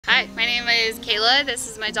Hi, my name is Kayla.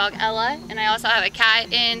 This is my dog Ella, and I also have a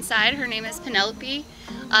cat inside. Her name is Penelope.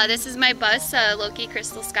 This is my bus, Loki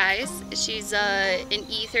Crystal Skies. She's an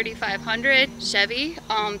E3500 Chevy,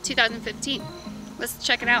 2015. Let's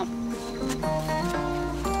check it out.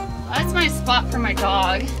 That's my spot for my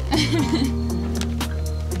dog.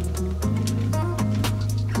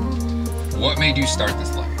 What made you start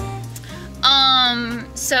this life?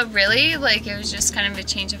 So really, like, it was just kind of a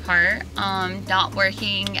change of heart. Not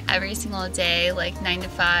working every single day, like 9 to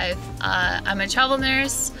 5. I'm a travel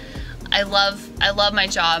nurse. I love my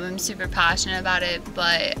job. I'm super passionate about it,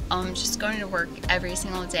 but just going to work every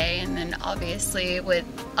single day, and then obviously with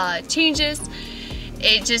changes,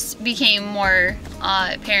 it just became more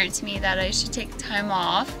apparent to me that I should take time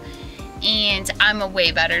off, and I'm a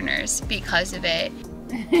way better nurse because of it.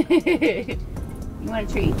 You want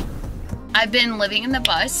a treat? I've been living in the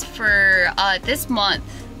bus for this month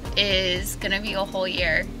is gonna be a whole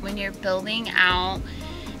year. When you're building out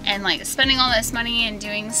and like spending all this money and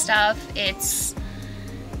doing stuff, it's,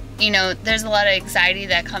 you know, there's a lot of anxiety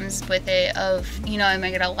that comes with it of, you know, am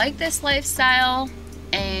I gonna like this lifestyle?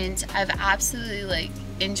 And I've absolutely like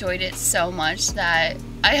enjoyed it so much that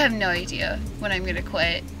I have no idea when I'm gonna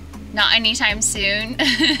quit. Not anytime soon.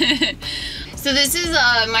 So this is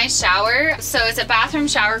my shower. So it's a bathroom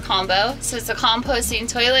shower combo. So it's a composting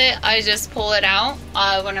toilet. I just pull it out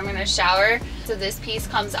when I'm gonna shower. So this piece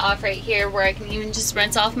comes off right here where I can even just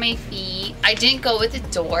rinse off my feet. I didn't go with the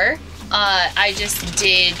door. I just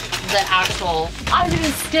did the actual, I'm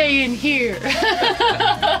gonna stay in here.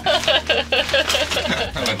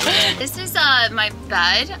 This is my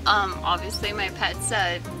bed. Obviously my pets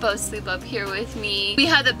both sleep up here with me. We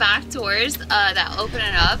have the back doors that open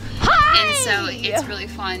it up. Hi! And so it's really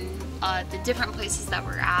fun. The different places that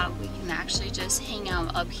we're at, we can actually just hang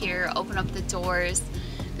out up here, open up the doors.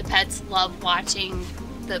 The pets love watching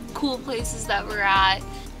the cool places that we're at.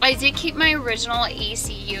 I did keep my original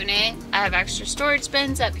AC unit. I have extra storage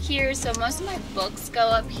bins up here, so most of my books go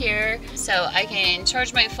up here. So I can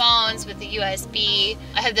charge my phones with the USB.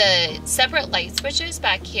 I have the separate light switches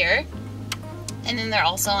back here. And then they're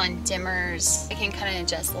also on dimmers. I can kind of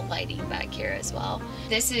adjust the lighting back here as well.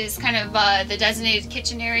 This is kind of the designated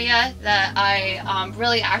kitchen area that I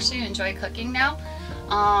really actually enjoy cooking now.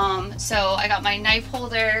 So I got my knife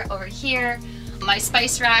holder over here. My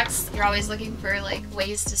spice racks, you're always looking for like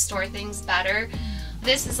ways to store things better.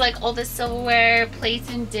 This is like all the silverware, plates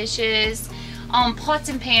and dishes, pots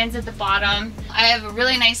and pans at the bottom. I have a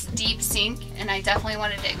really nice deep sink, and I definitely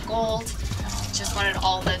wanted it gold. Just wanted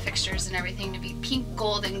all the fixtures and everything to be pink,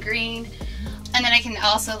 gold, and green. And then I can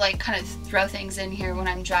also like kind of throw things in here when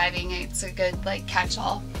I'm driving. It's a good like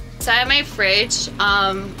catch-all. So I have my fridge.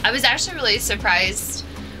 I was actually really surprised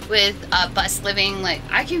with bus living. Like,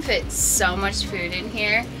 I can fit so much food in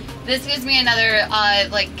here. This gives me another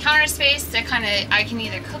like counter space to kind of, I can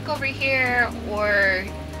either cook over here, or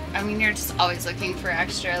I mean, you're just always looking for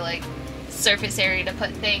extra like surface area to put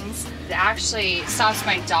things. It actually stops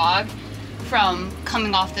my dog from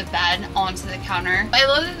coming off the bed onto the counter. I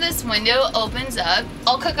love that this window opens up.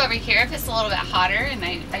 I'll cook over here if it's a little bit hotter and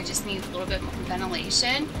I just need a little bit more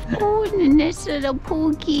ventilation. Oh, this little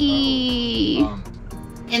Pookie.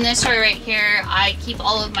 In this drawer right here, I keep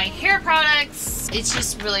all of my hair products. It's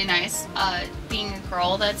just really nice being a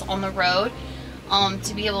girl that's on the road,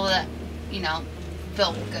 to be able to, you know,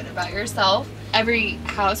 feel good about yourself. Every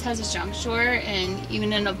house has a junk drawer, and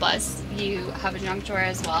even in a bus, you have a junk drawer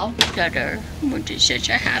as well. Together, we're just such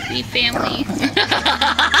a happy family.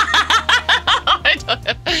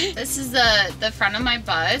 This is the front of my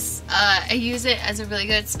bus. I use it as a really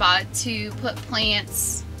good spot to put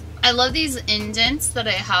plants. I love these indents that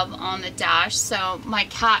I have on the dash, so my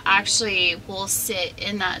cat actually will sit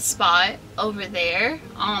in that spot over there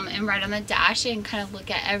and right on the dash and kind of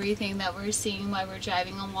look at everything that we're seeing while we're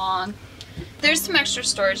driving along. There's some extra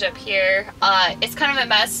storage up here. It's kind of a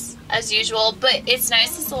mess as usual, but it's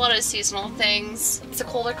nice. It's a lot of seasonal things. It's a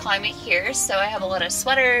colder climate here, so I have a lot of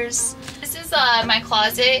sweaters. This is my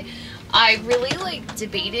closet. I really like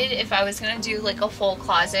debated if I was gonna do like a full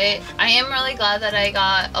closet. I am really glad that I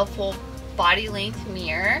got a full body length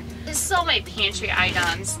mirror. This is all my pantry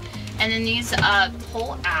items, and then these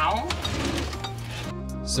pull out.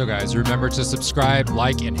 So guys, remember to subscribe,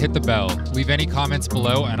 like, and hit the bell. Leave any comments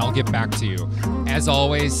below and I'll get back to you. As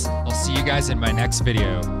always, I'll see you guys in my next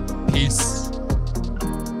video. Peace.